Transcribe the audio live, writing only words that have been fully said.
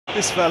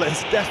This fella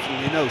is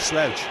definitely no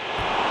slouch.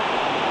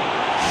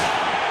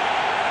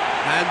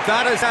 And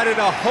that has added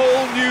a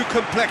whole new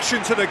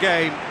complexion to the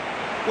game.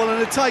 Well,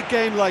 in a tight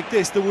game like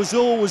this, there was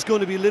always going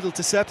to be little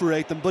to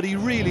separate them, but he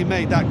really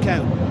made that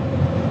count.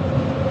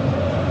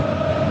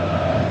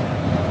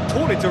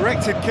 Poorly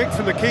directed kick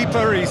from the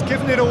keeper, he's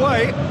given it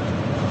away.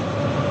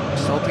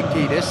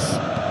 Salpingidis.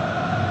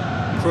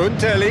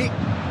 Krundeli.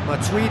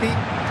 Matuidi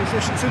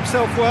positions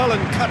himself well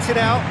and cuts it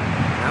out.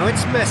 Now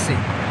it's Messi.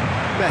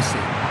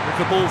 Messi with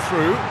the ball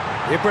through.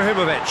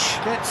 Ibrahimovic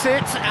gets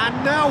it,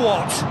 and now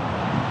what?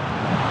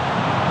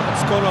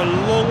 It's gone a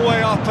long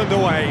way up and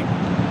away.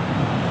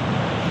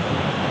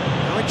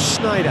 Now it's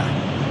Schneider.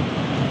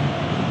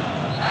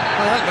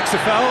 Well, that looks a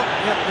foul.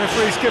 Yep,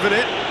 referee's given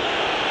it.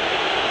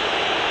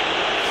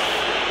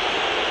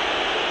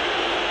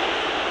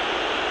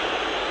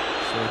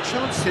 So a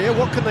chance here,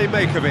 what can they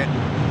make of it?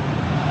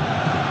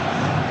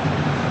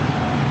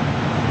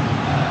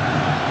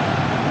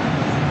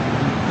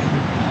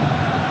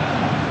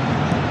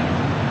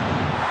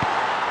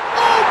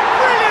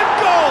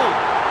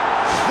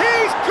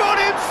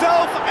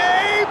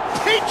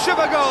 Of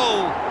a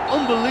goal!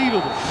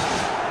 Unbelievable.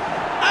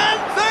 And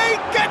they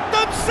get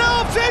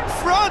themselves in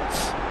front!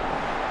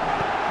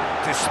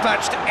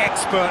 Dispatched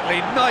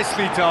expertly,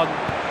 nicely done.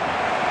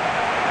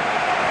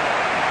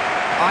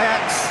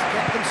 Ajax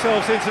get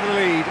themselves into the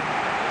lead.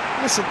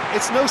 Listen,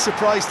 it's no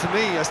surprise to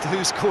me as to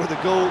who scored the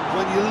goal.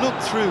 When you look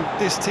through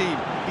this team,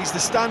 he's the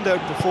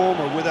standout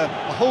performer with a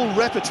whole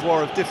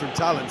repertoire of different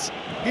talents.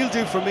 He'll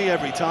do for me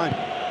every time.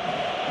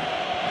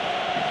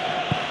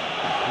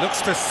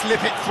 Looks to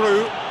slip it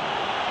through.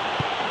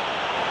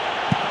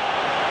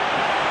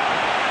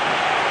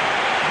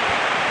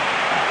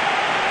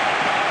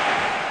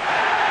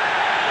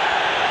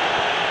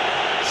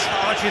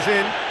 Charges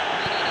in.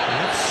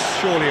 That's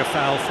surely a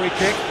foul. Free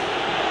kick.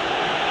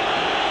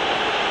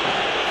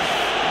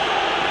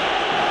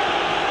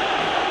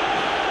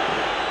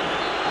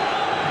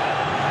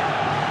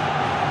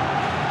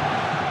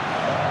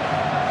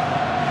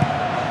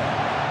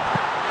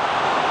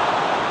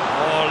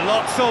 Oh,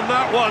 lots on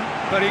that one,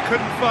 but he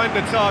couldn't find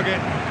the target.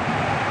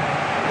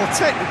 Well,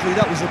 technically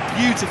that was a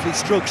beautifully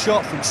struck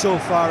shot from so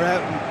far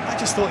out, and I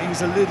just thought he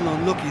was a little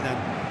unlucky then.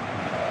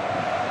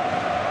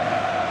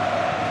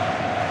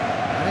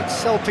 And it's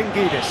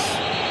Salpingidis.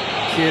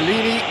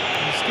 Chiellini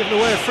has given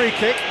away a free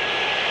kick.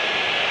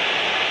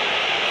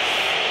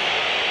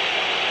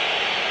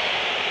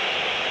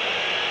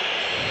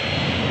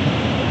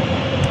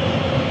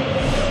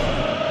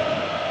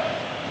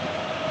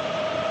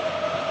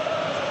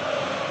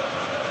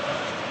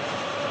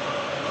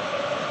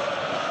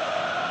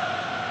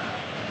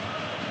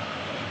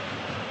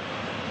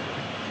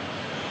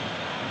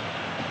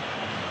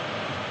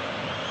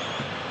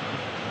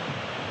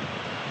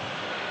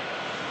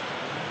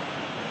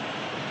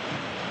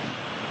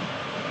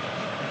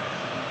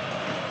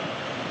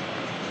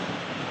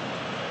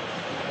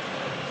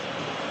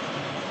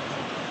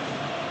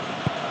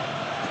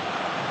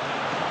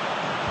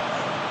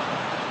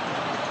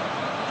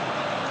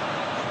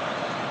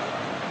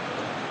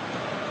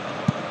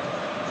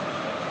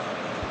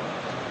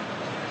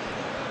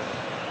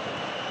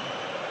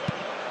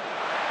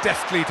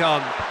 Deftly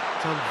done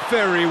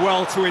very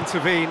well to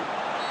intervene.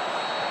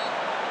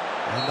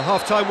 And the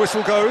half-time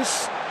whistle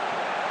goes.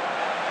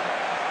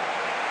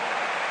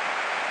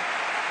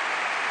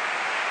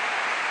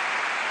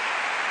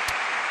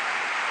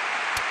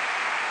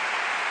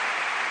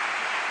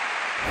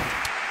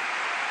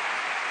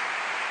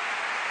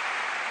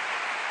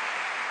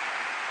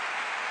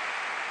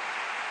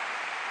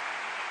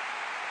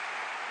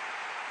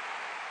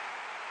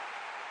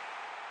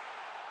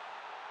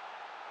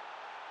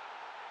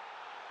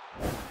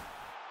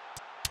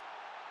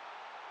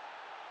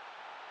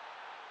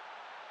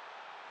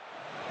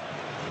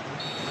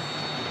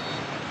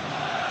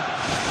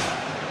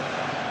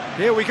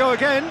 Here we go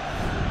again.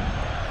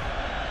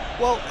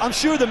 Well, I'm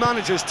sure the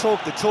manager's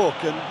talked the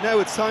talk, and now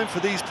it's time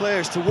for these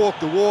players to walk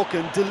the walk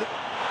and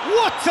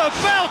What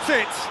about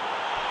it?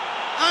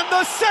 And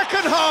the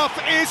second half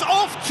is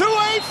off to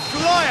a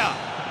flyer.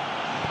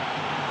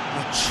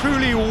 A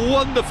truly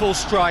wonderful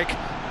strike,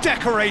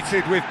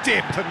 decorated with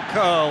dip and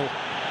curl.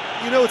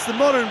 You know, it's the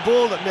modern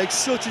ball that makes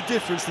such a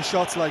difference to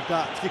shots like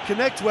that. If you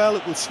connect well,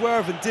 it will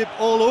swerve and dip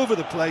all over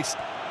the place.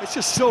 It's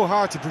just so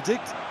hard to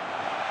predict.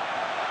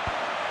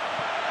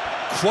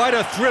 Quite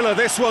a thriller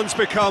this one's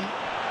become.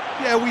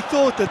 Yeah, we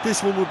thought that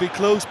this one would be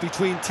close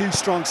between two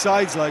strong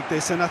sides like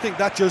this, and I think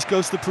that just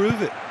goes to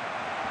prove it.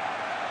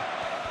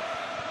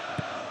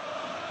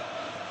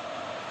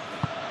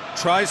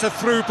 Tries a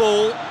through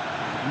ball.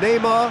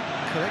 Neymar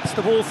collects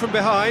the ball from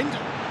behind.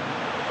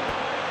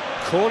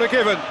 Corner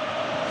given.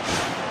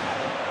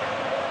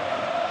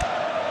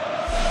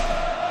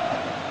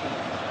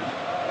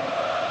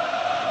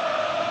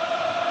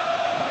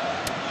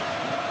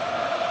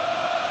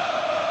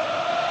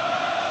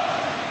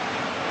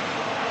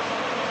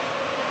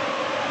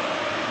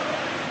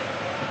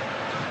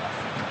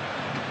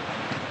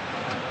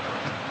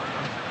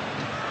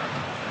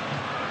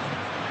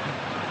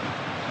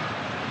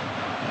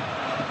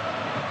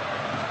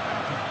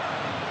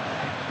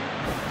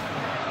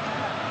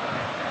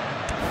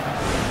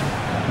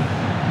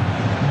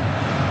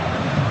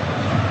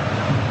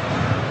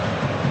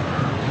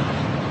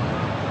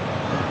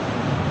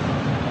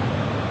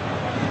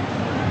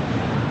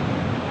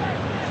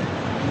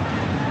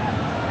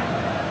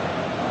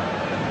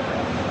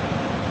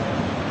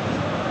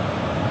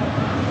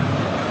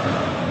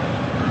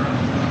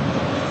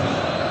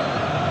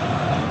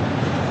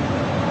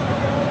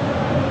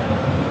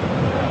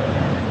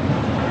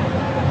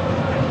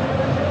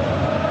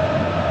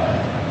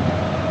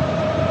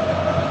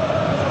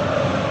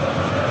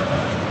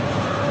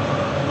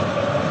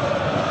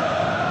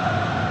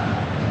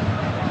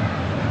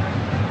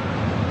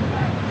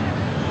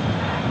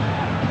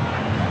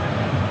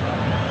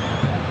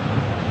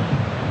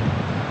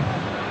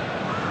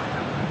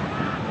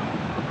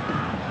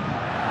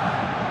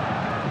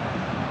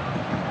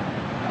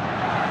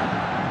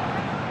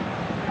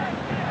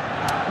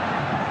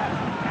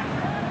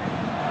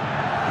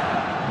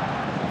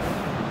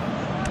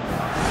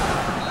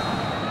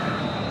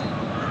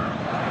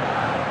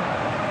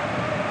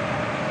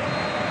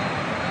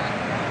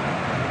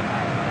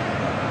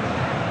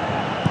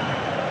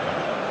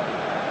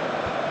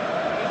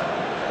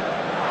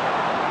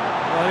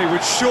 Well, he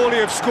would surely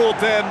have scored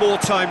there more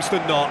times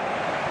than not.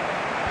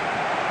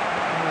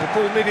 The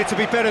ball needed to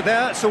be better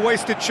there, it's a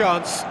wasted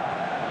chance.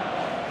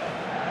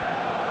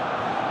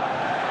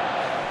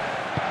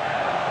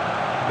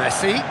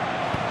 Messi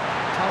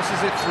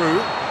passes it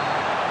through,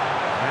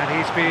 and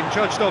he's being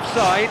judged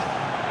offside.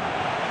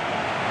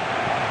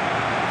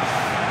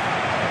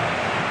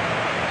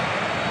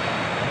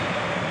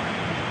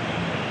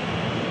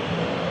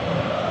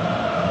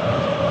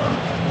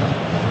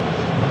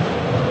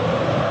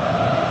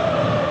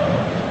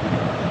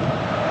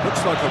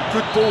 Looks like a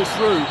good ball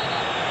through.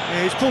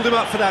 Yeah, he's pulled him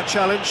up for that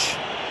challenge.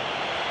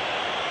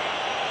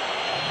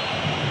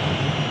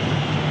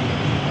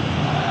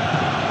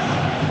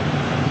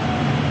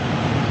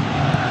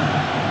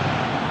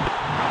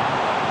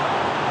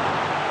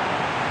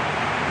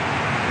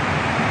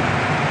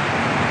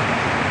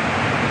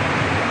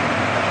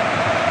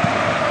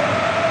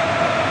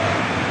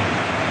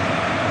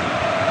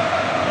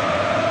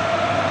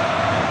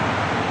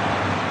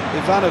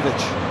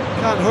 Ivanovic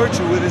can't hurt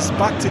you with his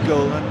back to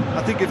goal, and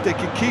I think if they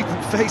can keep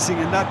him facing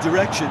in that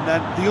direction,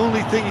 then the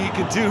only thing he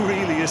can do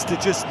really is to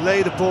just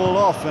lay the ball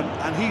off,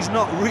 and he's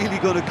not really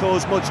going to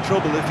cause much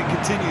trouble if he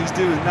continues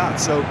doing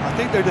that. So I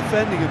think they're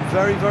defending him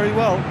very, very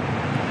well.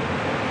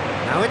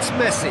 Now it's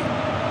Messi.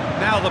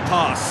 Now the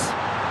pass.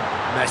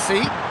 Messi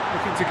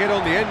looking to get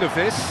on the end of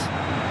this.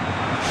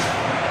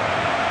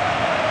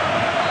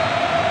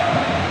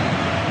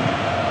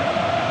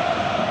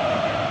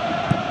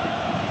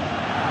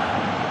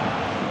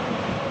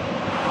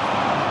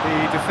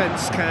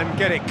 Defence can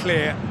get it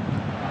clear.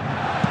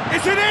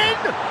 Is it in?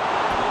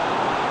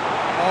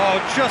 Oh,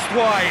 just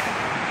wide.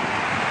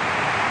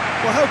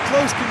 Well, how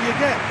close can you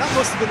get? That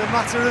must have been a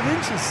matter of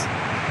inches.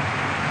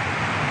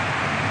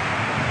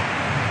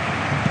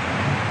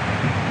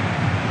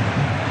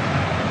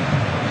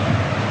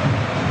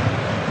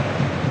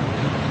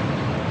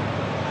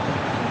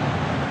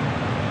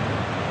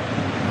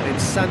 And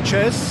it's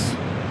Sanchez.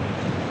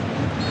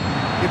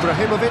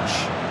 Ibrahimovic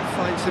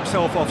finds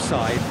himself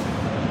offside.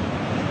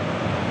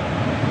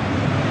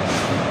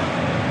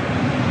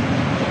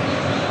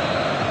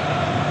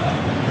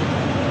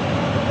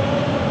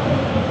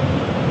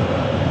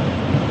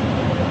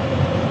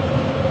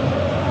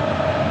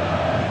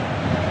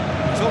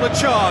 On a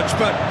charge,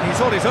 but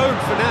he's on his own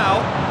for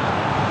now.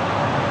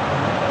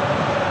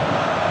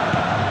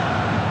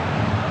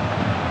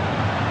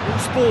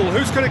 Loose ball,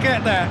 who's going to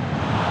get there?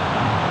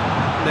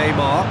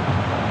 Neymar.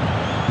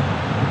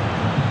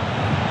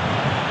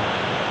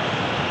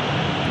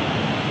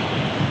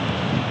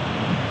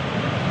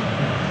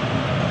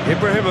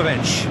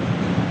 Ibrahimovic.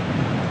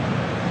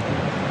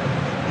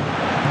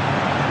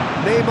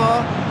 Neymar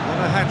on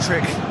a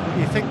hat-trick. What do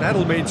you think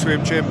that'll mean to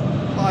him, Jim?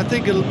 I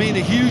think it'll mean a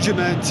huge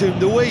amount to him.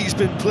 The way he's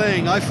been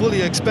playing, I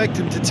fully expect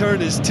him to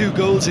turn his 2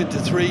 goals into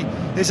 3.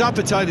 His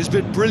appetite has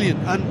been brilliant,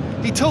 and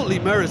he totally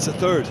merits a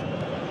 3rd.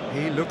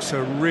 He looks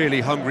a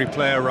really hungry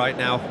player right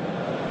now.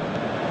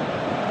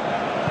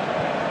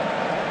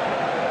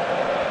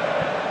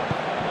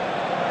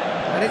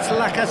 And it's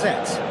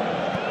Lacazette.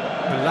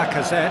 And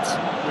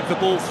Lacazette with the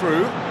ball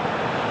through.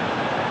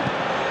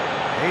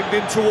 Aimed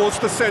in towards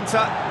the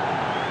centre.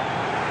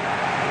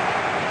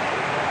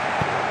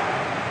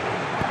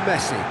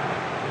 Messi.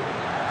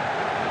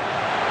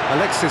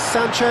 Alexis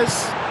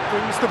Sanchez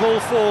brings the ball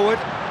forward,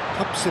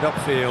 pumps it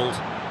upfield.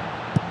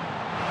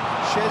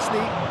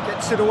 Chesney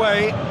gets it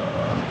away.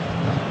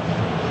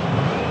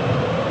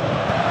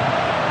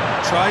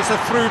 Tries a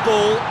through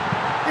ball.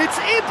 It's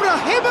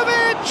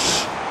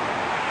Ibrahimovic!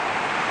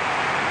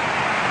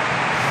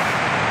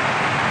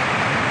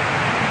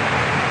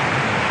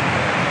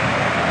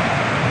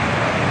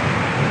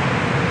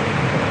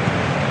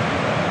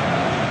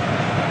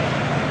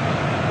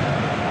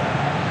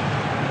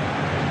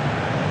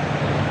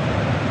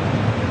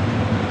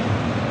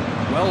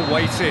 Well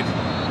weighted.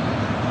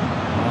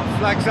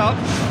 Flags up.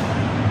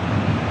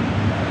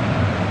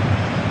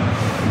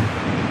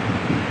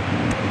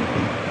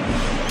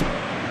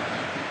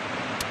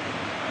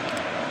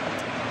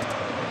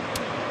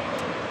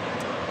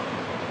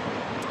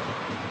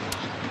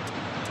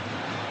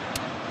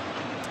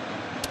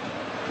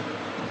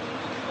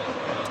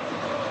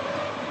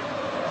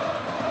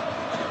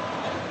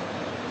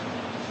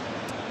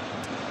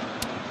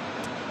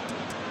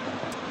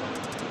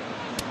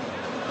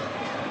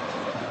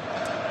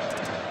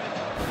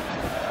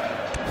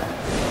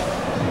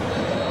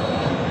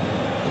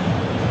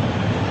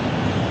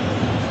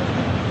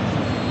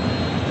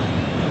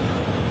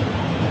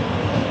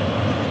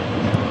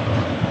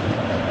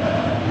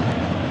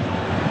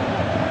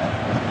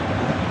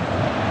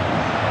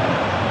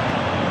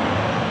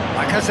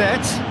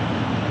 Lacazette.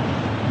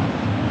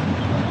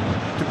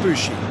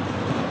 Debuchy.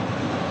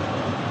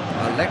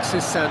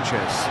 Alexis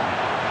Sanchez.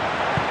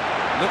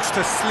 Looks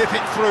to slip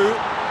it through.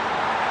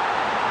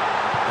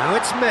 Now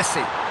it's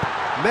Messi.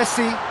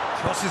 Messi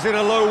crosses in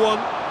a low one.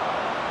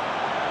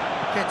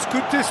 Gets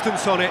good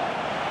distance on it.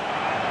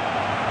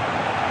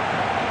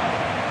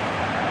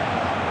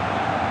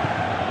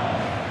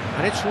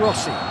 And it's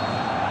Rossi.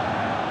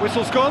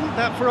 Whistle's gone,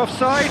 that for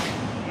offside.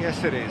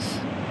 Yes, it is.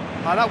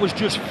 That was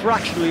just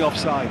fractionally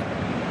offside.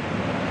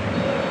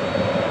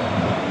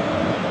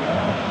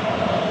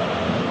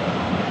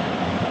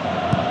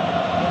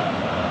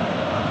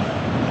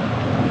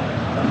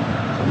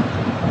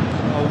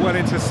 Oh, well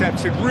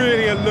intercepted,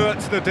 really alert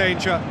to the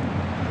danger.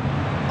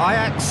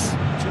 Ajax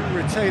do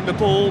retain the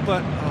ball,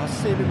 but are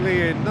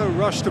seemingly in no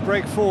rush to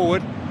break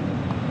forward.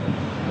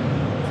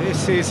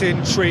 This is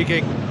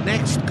intriguing.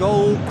 Next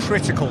goal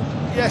critical.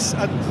 Yes,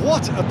 and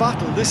what a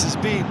battle this has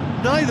been.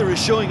 Neither is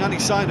showing any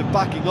sign of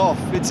backing off.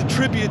 It's a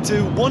tribute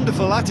to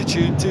wonderful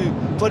attitude to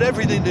put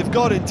everything they've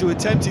got into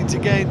attempting to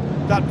gain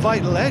that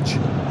vital edge.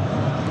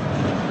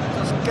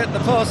 Doesn't get the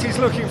pass he's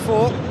looking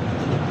for.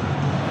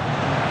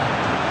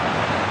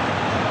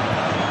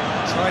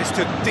 Tries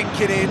to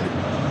dink it in.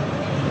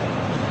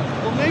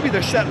 Well, maybe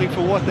they're settling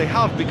for what they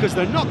have because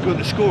they're not going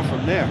to score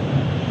from there.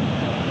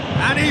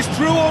 And he's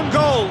through on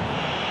goal.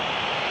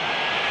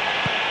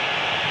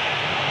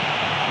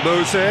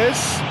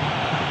 Moses.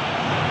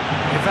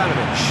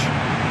 Ivanovic.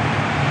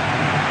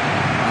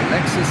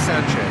 Alexis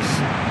Sanchez.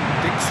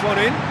 Dinks one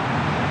in.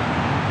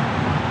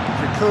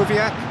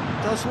 Krikoviak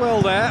does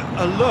well there.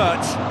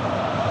 Alert.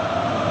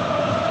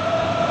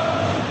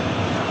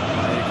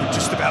 You can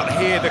just about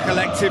hear the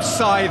collective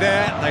sigh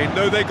there. They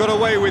know they got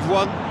away with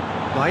one.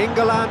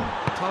 Nainggolan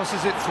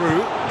passes it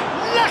through.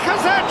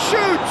 Lacazette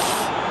shoots!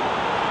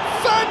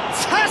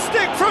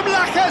 Fantastic from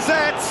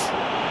Lacazette!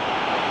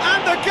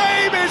 And the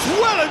game is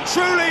well and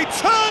truly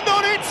turned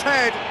on its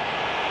head.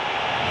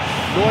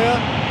 Neuer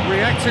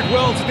reacted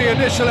well to the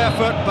initial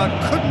effort, but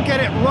couldn't get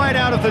it right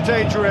out of the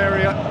danger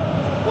area.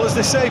 Well, as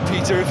they say,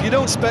 Peter, if you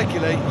don't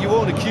speculate, you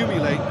won't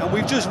accumulate. And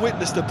we've just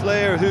witnessed a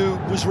player who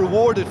was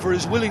rewarded for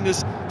his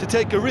willingness to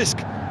take a risk,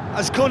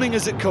 as cunning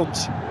as it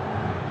comes.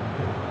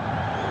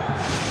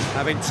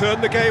 Having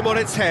turned the game on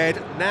its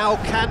head, now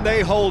can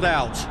they hold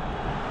out?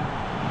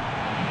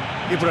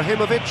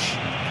 Ibrahimovic,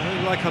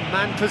 going like a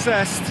man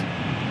possessed.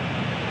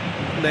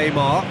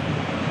 Neymar.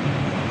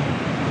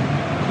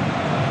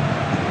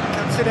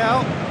 Cuts it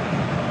out.